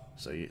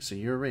 So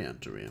you're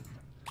around, Durian.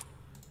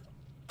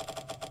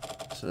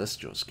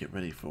 Celestials, get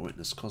ready for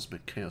witness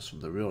cosmic chaos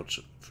from the real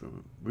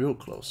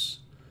close.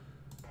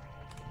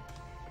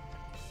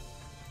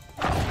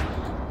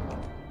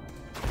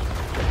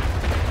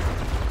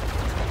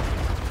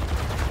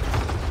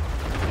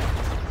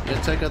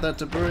 Yeah, take out that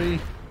debris.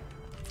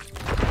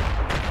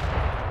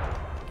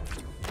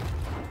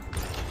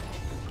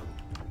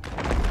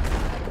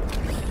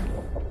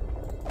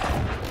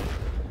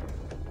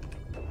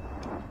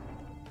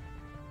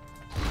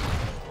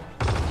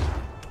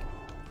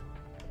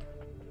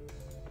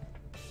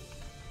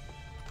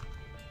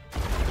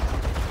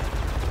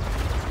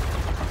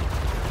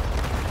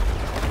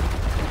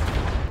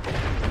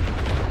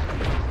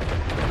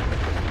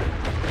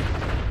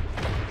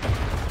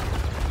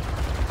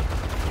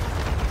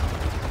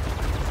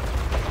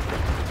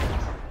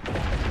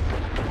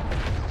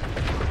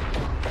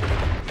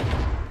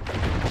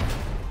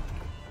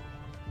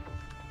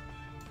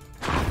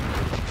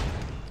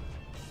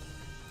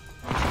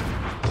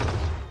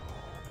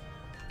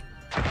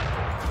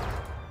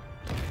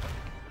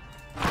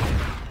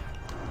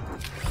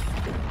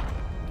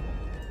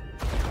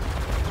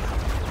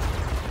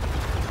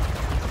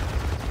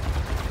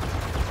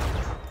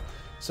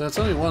 So it's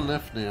only one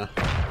left now.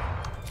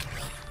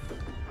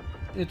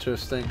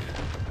 Interesting.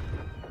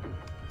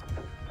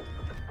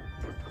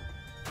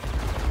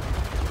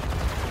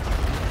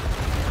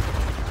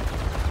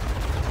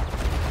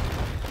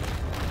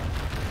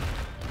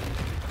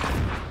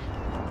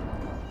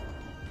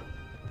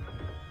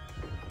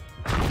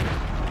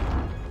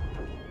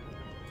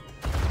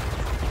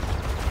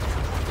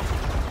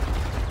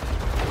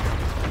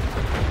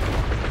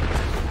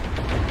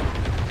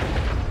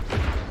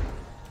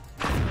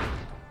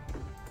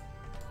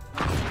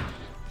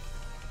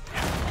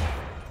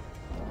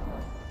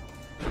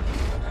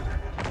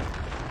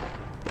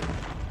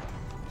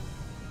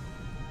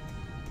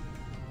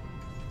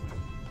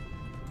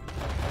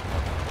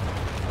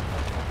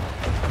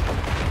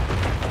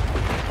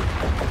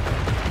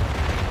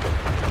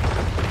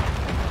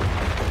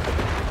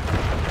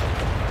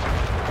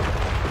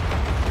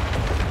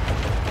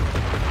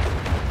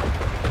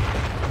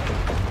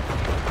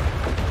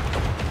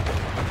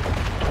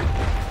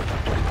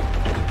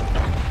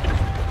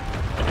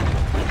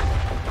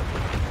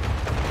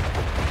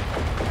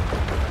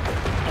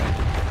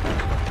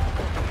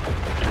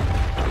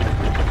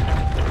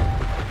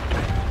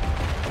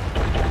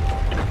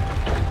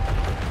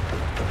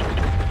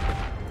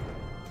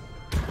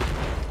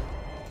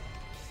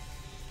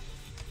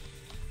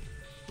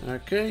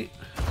 Okay.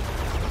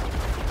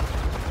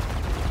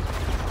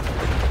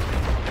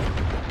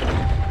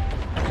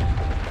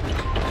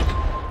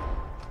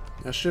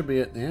 That should be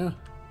it now.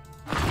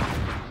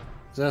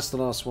 That's the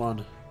last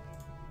one.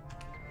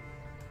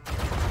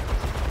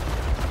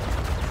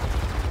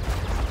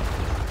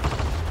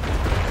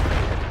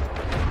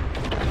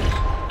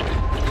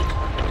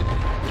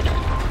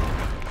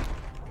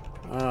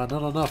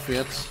 Not enough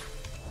yet.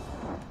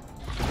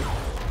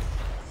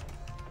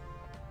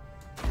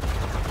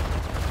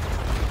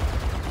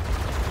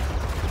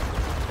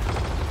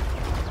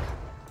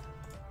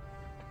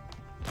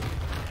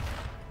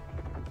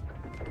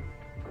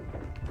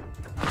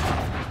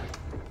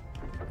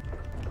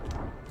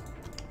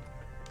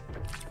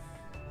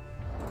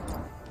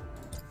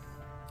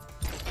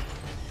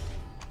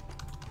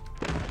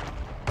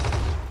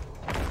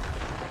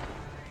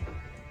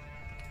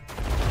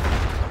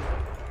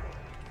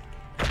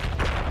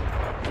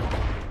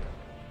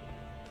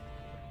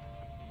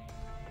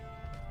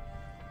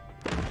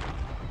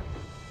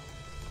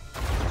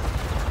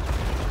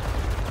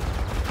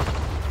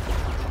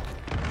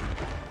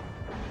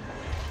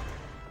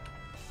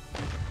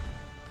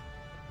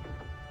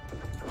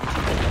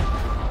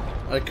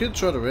 I could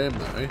try to ram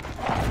though.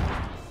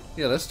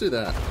 Yeah, let's do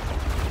that.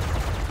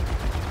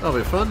 That'll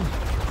be fun.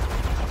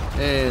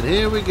 And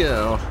here we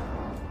go.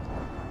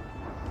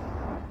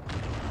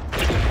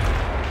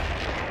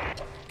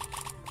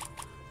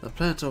 The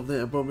planet of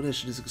the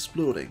abomination is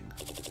exploding.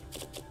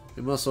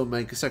 We must all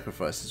make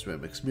sacrifices,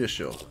 Remix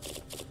Mutual,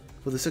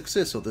 for the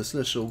success of the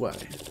celestial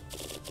way.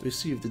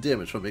 Receive the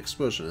damage from the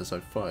explosion as I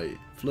fly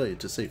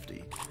to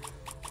safety.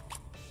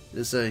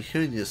 There's a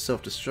heinous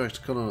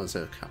self-destruct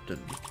colonizer, Captain.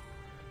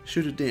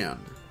 Shoot it down.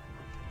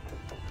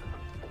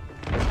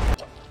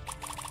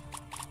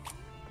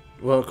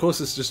 Well, of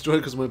course it's destroyed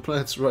because my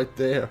planet's right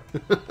there.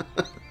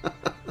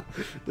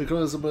 The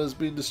colonizer has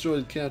been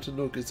destroyed, Captain.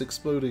 Look, it's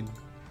exploding.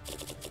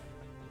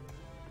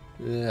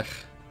 Ugh.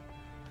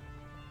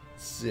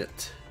 That's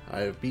it.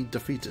 I have been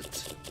defeated.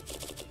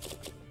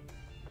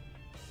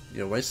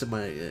 You're wasting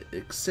my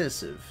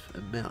excessive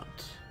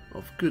amount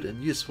of good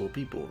and useful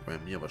people,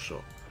 Ram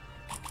Yavasho.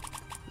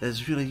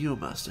 That's really you,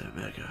 Master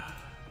Omega.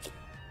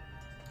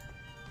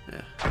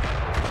 Yeah.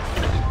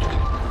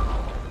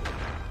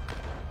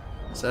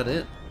 Is that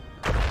it?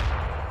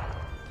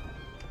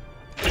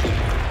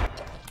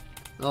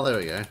 Oh, there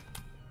we go.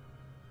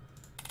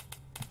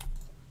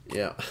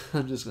 Yeah,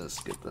 I'm just gonna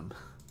skip them.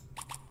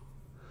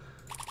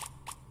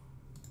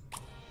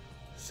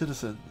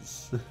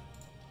 Citizens.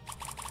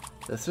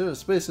 The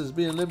space has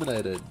been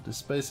eliminated. The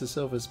space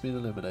itself has been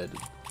eliminated.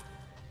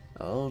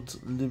 Old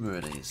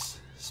Liberties.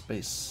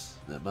 Space.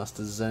 The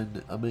Master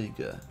Zone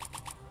Omega.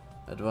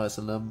 Advise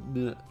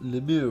Lemur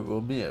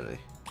or Mary.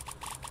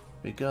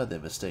 Regard their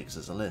mistakes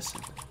as a lesson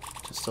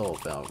to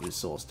solve our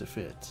resource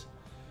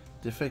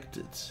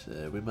defected.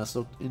 We must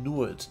look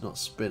inward, not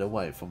spread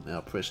away from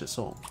our precious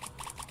home.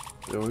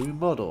 We will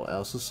remodel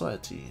our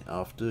society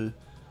after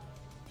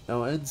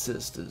our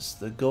ancestors,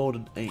 the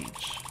Golden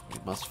Age. We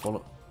must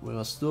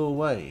throw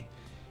away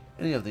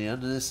any of the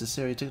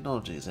unnecessary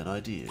technologies and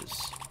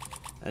ideas.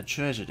 A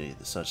tragedy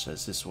such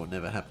as this will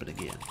never happen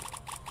again.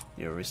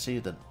 You will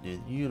receive the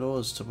new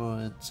laws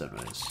tomorrow at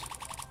sunrise.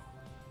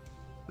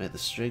 May the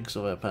strengths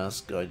of our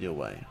past guide your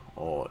way.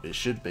 Or it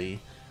should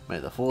be, may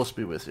the force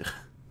be with you.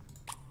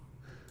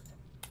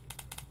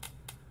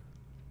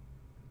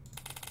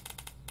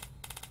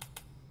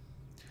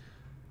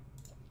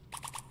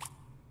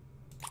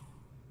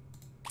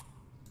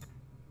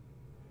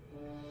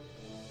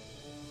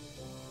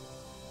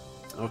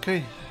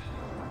 Okay.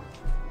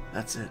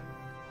 That's it.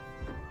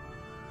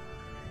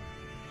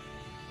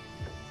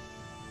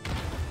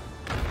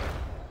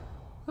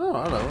 Oh,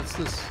 hello, what's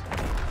this?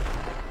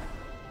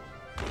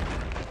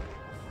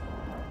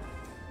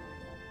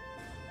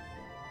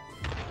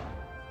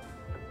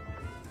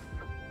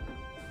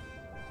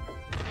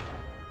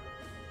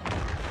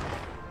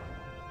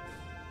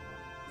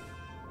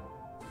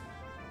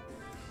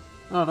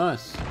 Oh,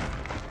 nice.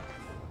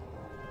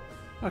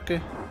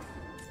 Okay.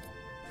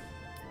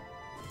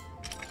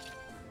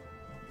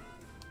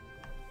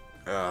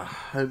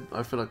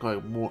 I feel like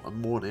I'm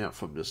worn out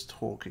from just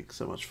talking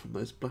so much from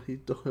those bloody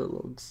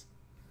dialogues.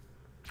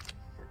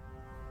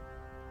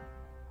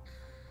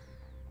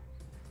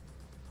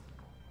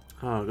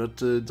 Oh, I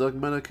got Dark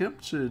Matter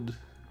capped.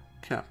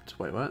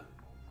 Wait, what?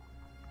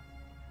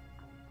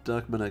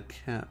 Dark Matter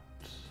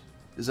capped.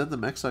 Is that the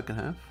max I can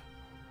have?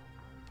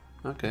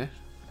 Okay.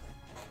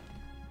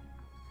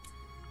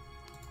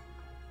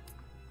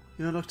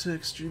 You unlocked an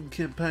extreme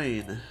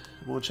campaign.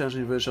 A more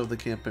challenging version of the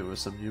campaign with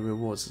some new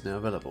rewards is now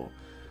available.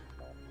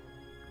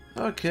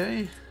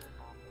 Okay.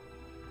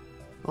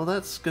 Well,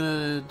 that's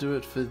gonna do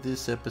it for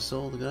this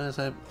episode, guys.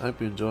 I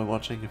hope you enjoy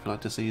watching. If you'd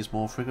like to see us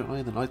more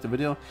frequently, then like the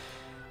video.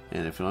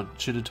 And if you're not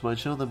tuned into my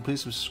channel, then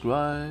please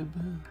subscribe,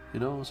 you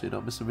know, so you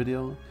don't miss a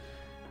video.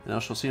 And I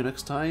shall see you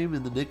next time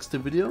in the next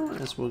video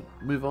as we'll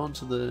move on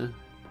to the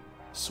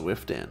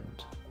swift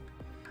end.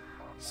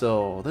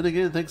 So, then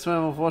again, thanks very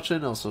much for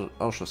watching.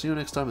 I shall see you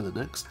next time in the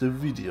next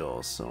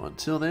video. So,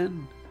 until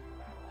then,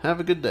 have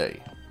a good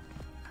day.